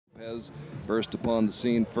Lopez burst upon the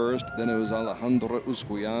scene first. Then it was Alejandro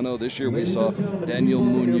Usquiano. This year we saw Daniel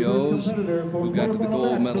Munoz, who got to the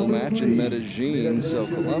gold medal match in Medellin. So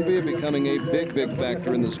Colombia becoming a big, big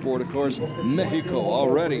factor in the sport. Of course, Mexico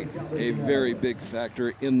already a very big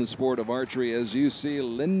factor in the sport of archery. As you see,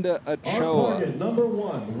 Linda Ochoa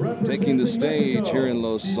taking the stage here in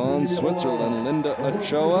Lausanne, Switzerland. Linda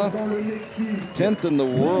Ochoa, 10th in the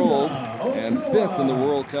world and 5th in the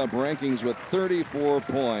World Cup rankings with 34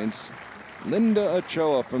 points. Linda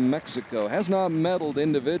Ochoa from Mexico has not medaled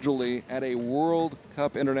individually at a World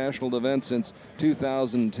Cup international event since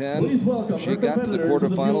 2010. She got to the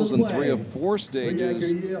quarterfinals in 3 of 4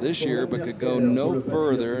 stages this year, but could go no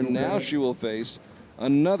further. Now she will face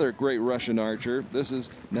another great Russian archer. This is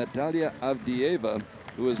Natalia Avdeeva,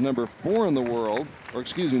 who is number 4 in the world, or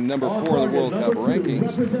excuse me, number 4 in the World Cup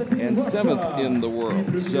rankings and 7th in the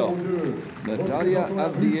world. So Natalia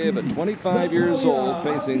Avdeeva, 25 years old,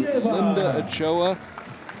 facing Linda Ochoa,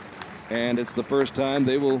 and it's the first time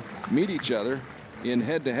they will meet each other in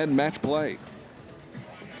head-to-head match play.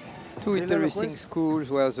 Two interesting schools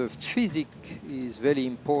where the physique is very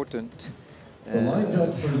important.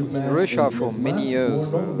 In Russia, for many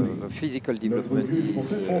years, the physical development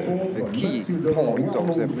is a key point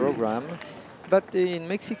of the program. But in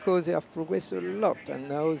Mexico, they have progressed a lot, and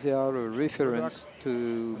now they are a reference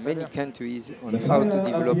to many countries on how to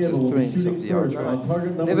develop the strengths of the archer.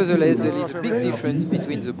 Nevertheless, there is a big difference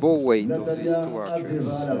between the bow weight of these two archers.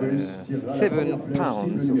 7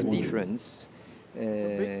 pounds of difference.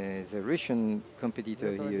 The Russian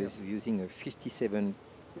competitor here is using a 57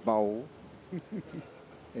 bow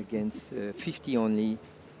against 50 only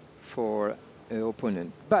for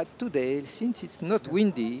opponent. But today, since it's not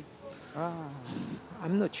windy,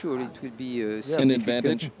 I'm not sure it will be a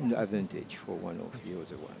significant advantage for one of the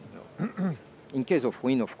other one. No. In case of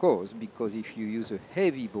wind, of course, because if you use a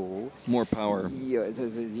heavy bow, more power. Yeah,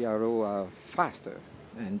 the arrow are faster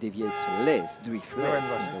and deviates less, drift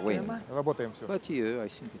less in the wind. But here, I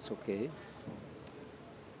think it's okay.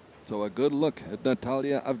 So a good look at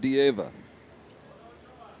Natalia Avdeeva,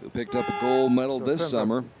 who picked up a gold medal this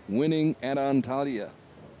summer, winning at Antalya,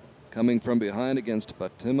 coming from behind against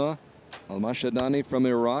Fatima Al-Mashadani from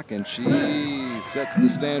Iraq, and she sets the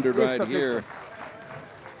standard right here.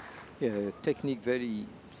 Yeah, technique very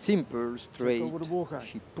simple, straight.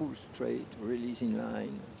 She pulls straight, release in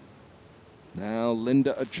line. Now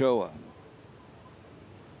Linda Ochoa.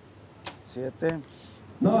 7.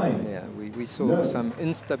 9. Yeah, we saw some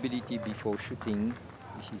instability before shooting,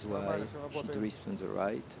 which is why she drifts on the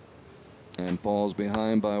right. And falls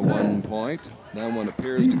behind by 1 point. That one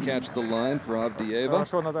appears to catch the line for Avdeeva.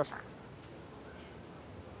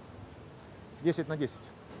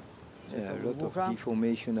 Yeah, a lot of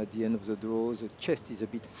deformation at the end of the draw. The chest is a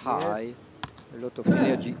bit high. A lot of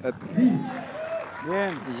energy up.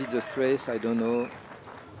 Is it the stress? I don't know.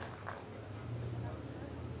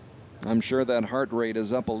 I'm sure that heart rate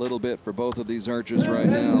is up a little bit for both of these archers right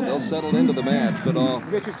now. They'll settle into the match, but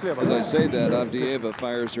as I say that, Avdeeva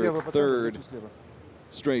fires her 3rd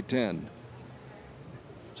straight 10.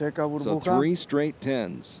 So 3 straight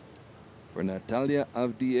 10s for Natalia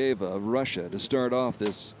Avdeeva of Russia to start off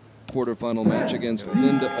this quarterfinal match against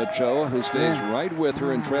Linda Ochoa, who stays right with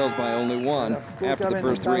her and trails by only 1 after the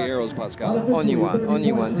first 3 arrows, Pascal. Only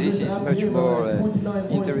one. This is much more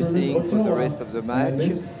interesting for the rest of the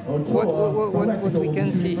match. What we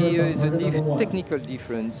can see here is a technical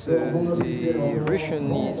difference. The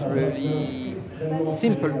Russian is really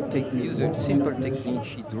uses simple technique.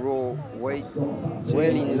 She draws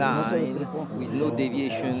well in line with no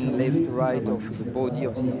deviation left, right of the body,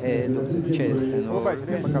 of the head, of the chest, and all.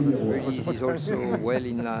 Release is also well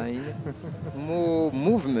in line. More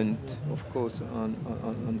movement, of course, on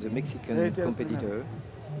the Mexican competitor.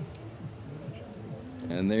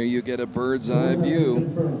 And there you get a bird's eye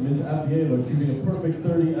view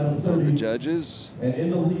of the judges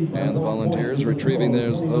and the volunteers retrieving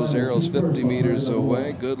those arrows 50 meters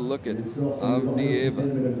away. Good look at Avdeeva,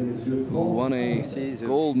 who won a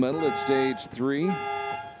gold medal at stage 3.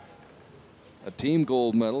 A team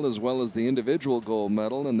gold medal as well as the individual gold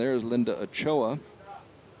medal. And there's Linda Ochoa.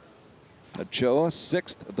 Ochoa,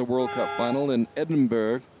 6th at the World Cup final in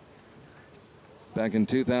Edinburgh back in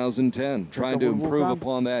 2010, trying to improve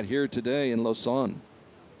upon that here today in Lausanne.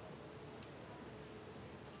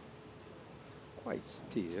 Quite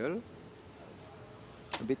still.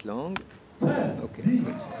 A bit long. Okay.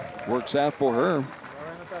 Works out for her.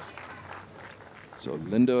 So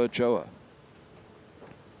Linda Ochoa,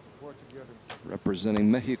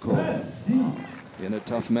 representing Mexico in a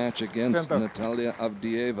tough match against Natalia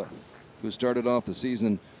Avdeeva, who started off the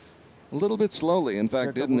season A little bit slowly. In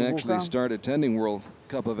fact, didn't actually start attending World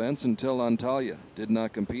Cup events until Antalya. Did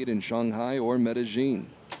not compete in Shanghai or Medellin.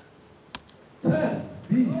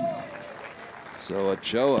 So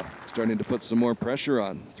Ochoa starting to put some more pressure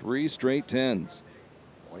on. 3 straight 10s.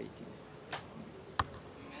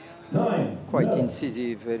 Quite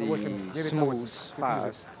incisive, very smooth,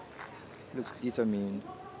 fast. Looks determined.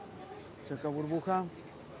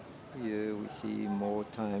 Here we see more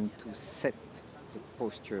time to set the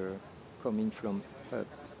posture, coming from up,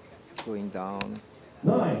 going down.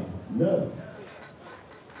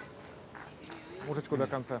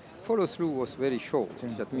 Follow through was very short.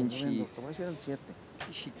 That means she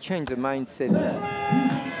changed the mindset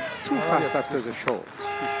too fast after the shot.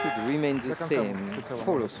 She should remain the same,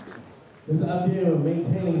 follow through. So Avdeeva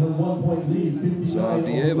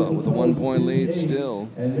with a 1-point lead still.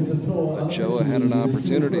 Ochoa had an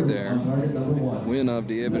opportunity there. When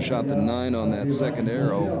Avdeeva shot the 9 on that second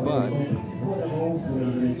arrow, but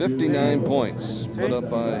 59 points put up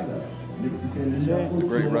by the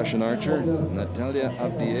great Russian archer, Natalia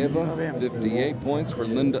Avdeeva. 58 points for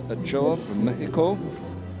Linda Ochoa from Mexico.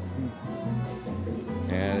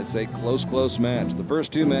 And it's a close match. The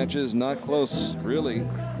first 2 matches not close, really.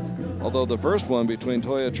 Although the first one between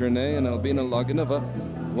Toya Trine and Albina Loginova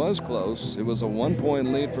was close. It was a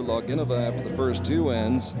 1-point lead for Loginova after the first 2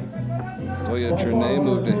 ends. Toya Trine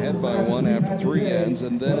moved ahead by 1 after 3 ends,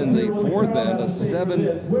 and then in the 4th end, a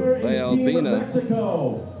 7 by Albina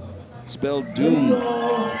spelled doom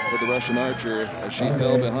for the Russian archer as she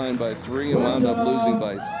fell behind by 3 and wound up losing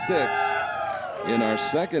by 6. In our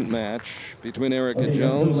second match between Erica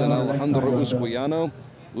Jones and Alejandro Usquiano,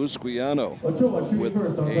 Usquiano with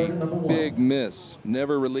a big miss,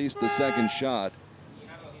 never released the second shot.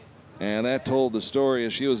 And that told the story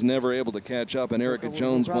as she was never able to catch up, and Erica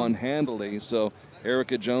Jones won handily. So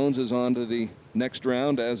Erica Jones is on to the next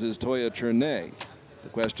round, as is Toya Trine. The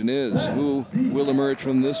question is, who will emerge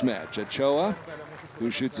from this match? Ochoa, who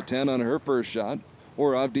shoots a 10 on her first shot,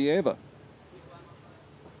 or Avdeeva?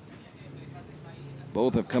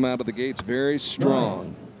 Both have come out of the gates very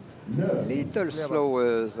strong. Little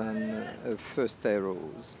slower than first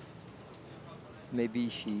arrows. Maybe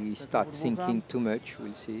she starts thinking too much,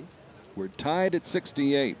 we'll see. We're tied at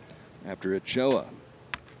 68 after Ochoa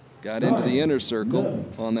got into the inner circle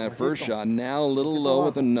on that first shot. Now a little low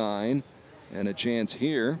with a 9 and a chance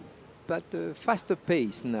here. But faster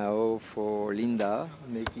pace now for Linda.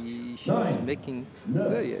 Maybe she's making...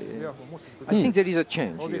 I think there is a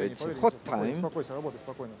change here. It's a hot time.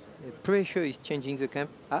 The pressure is changing the camp.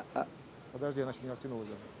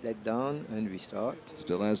 Let down and restart.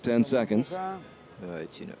 Still has 10 seconds.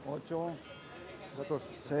 It's enough.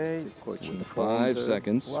 With 5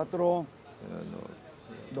 seconds.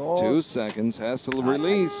 2 seconds. Has to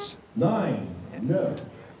release.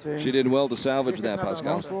 She did well to salvage that,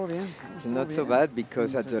 Pascal. Not so bad,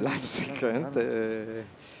 because at the last second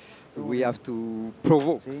we have to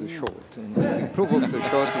provoke the shot. And if we provoke the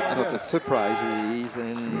shot, it's not a surprise release,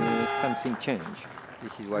 and something changed.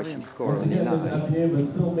 This is why she scored only 9.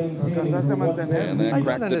 And that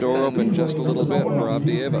cracked the door open just a little bit for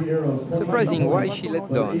Avdeeva. Surprising why she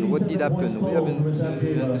let down. What did happen? We haven't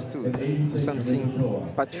understood. Something,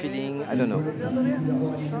 bad feeling, I don't know.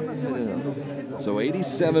 So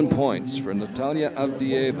 87 points for Natalia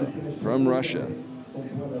Avdeeva from Russia,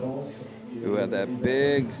 who had that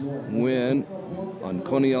big win on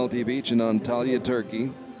Konyaaltı Beach in Antalya,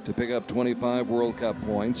 Turkey, to pick up 25 World Cup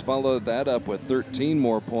points. Followed that up with 13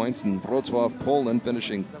 more points in Wrocław, Poland,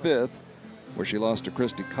 finishing 5th, where she lost to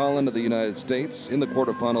Christy Collin of the United States in the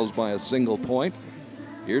quarterfinals by a single point.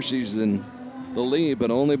 Here she's in the lead, but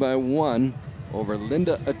only by 1 over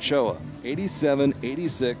Linda Ochoa.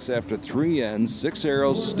 87-86 after 3 ends. 6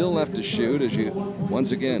 arrows still left to shoot, as you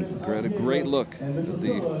once again get a great look at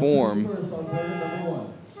the form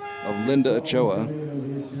of Linda Ochoa.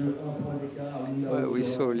 Well, we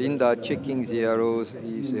saw Linda checking the arrows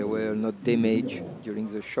if they were not damaged during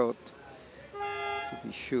the shot, to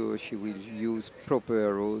be sure she will use proper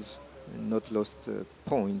arrows and not lost a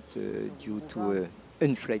point due to an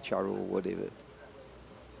unfledged arrow or whatever.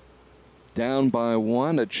 Down by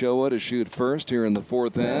 1, Ochoa to shoot first here in the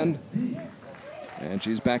 4th end. And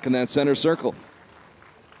she's back in that center circle,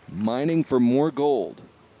 mining for more gold.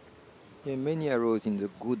 Yeah, many arrows in the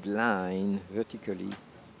good line vertically.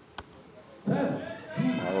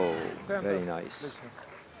 Oh, very nice.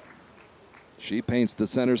 She paints the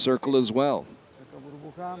center circle as well.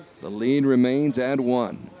 The lead remains at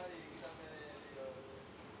 1.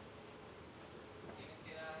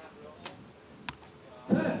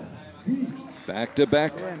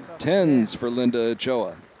 Back-to-back 10s for Linda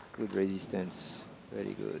Ochoa. Good resistance,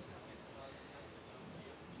 very good.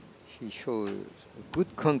 She shows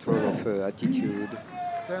good control of her attitude.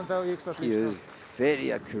 She is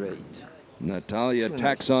very accurate. Natalia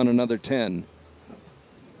tacks on another 10.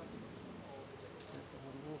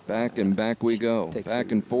 Back and back we go,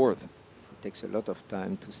 back and forth. It takes a lot of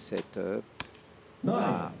time to set up.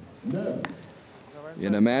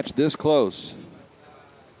 In a match this close,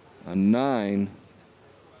 a 9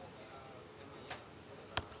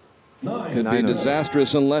 could be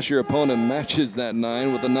disastrous unless your opponent matches that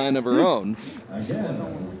 9 with a 9 of her own.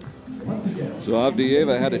 So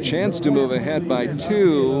Avdeeva had a chance to move ahead by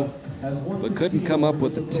 2, but couldn't come up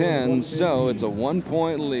with the 10, so it's a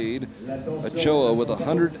 1-point lead. Ochoa with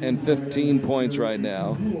 115 points right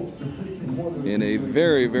now in a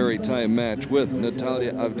very, very tight match with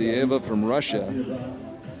Natalia Avdeeva from Russia.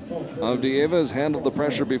 Avdeeva has handled the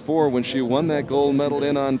pressure before. When she won that gold medal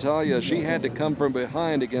in Antalya, she had to come from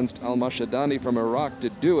behind against Al-Mashadani from Iraq to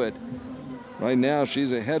do it. Right now,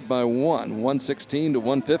 she's ahead by 116 to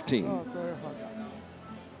 115.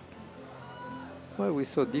 Well, we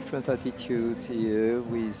saw different attitudes here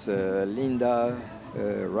with Linda.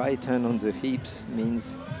 Right hand on the hips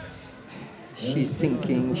means she's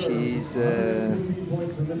thinking, she's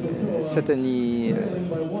certainly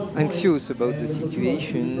anxious about the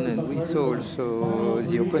situation. And we saw also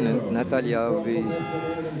the opponent, Natalia,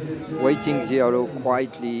 waiting the arrow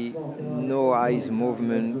quietly, no eyes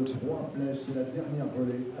movement.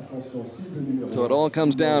 So it all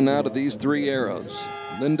comes down now to these 3 arrows.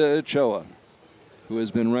 Linda Ochoa, who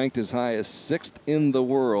has been ranked as high as 6th in the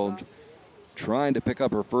world, trying to pick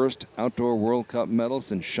up her first Outdoor World Cup medal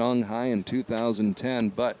since Shanghai in 2010,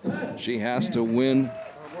 but she has to win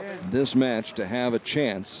this match to have a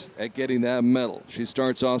chance at getting that medal. She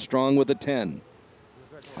starts off strong with a 10.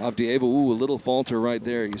 Avdeeva, ooh, a little falter right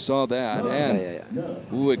there. You saw that, and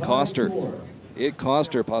ooh, it cost her. It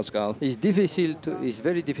cost her, Pascal. It's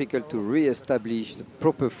very difficult to re-establish the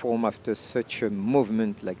proper form after such a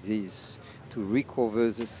movement like this, to recover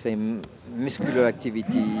the same muscular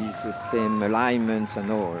activities, the same alignments and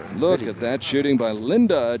all. Look at that shooting by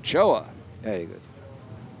Linda Ochoa. Very good.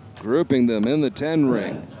 Grouping them in the 10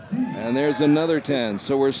 ring. And there's another 10,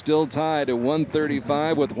 so we're still tied at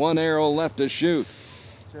 135 with 1 arrow left to shoot.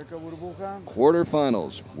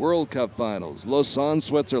 Quarterfinals, World Cup finals, Lausanne,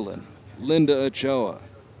 Switzerland. Linda Ochoa.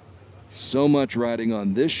 So much riding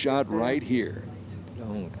on this shot right here.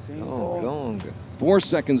 Long. 4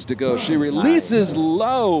 seconds to go. She releases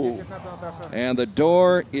low. And the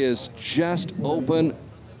door is just open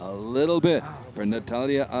a little bit for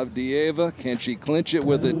Natalia Avdeeva. Can she clinch it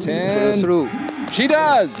with a 10? Through. She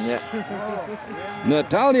does.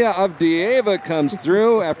 Natalia Avdeeva comes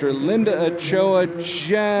through after Linda Ochoa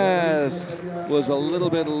just was a little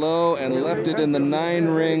bit low and left it in the 9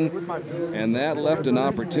 ring. And that left an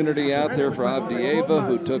opportunity out there for Avdeeva,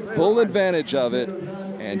 who took full advantage of it.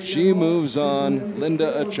 And she moves on.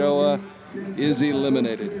 Linda Ochoa is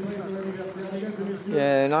eliminated.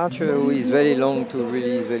 Yeah, an archer who is very long to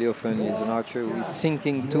release very often is an archer who is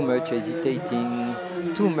thinking too much, hesitating,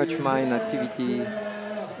 too much mind activity.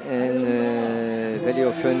 And very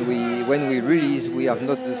often when we release, we have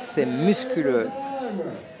not the same muscular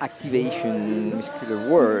activation, muscular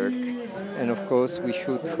work. And of course, we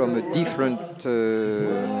shoot from a different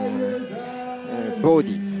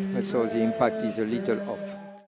body. So the impact is a little off.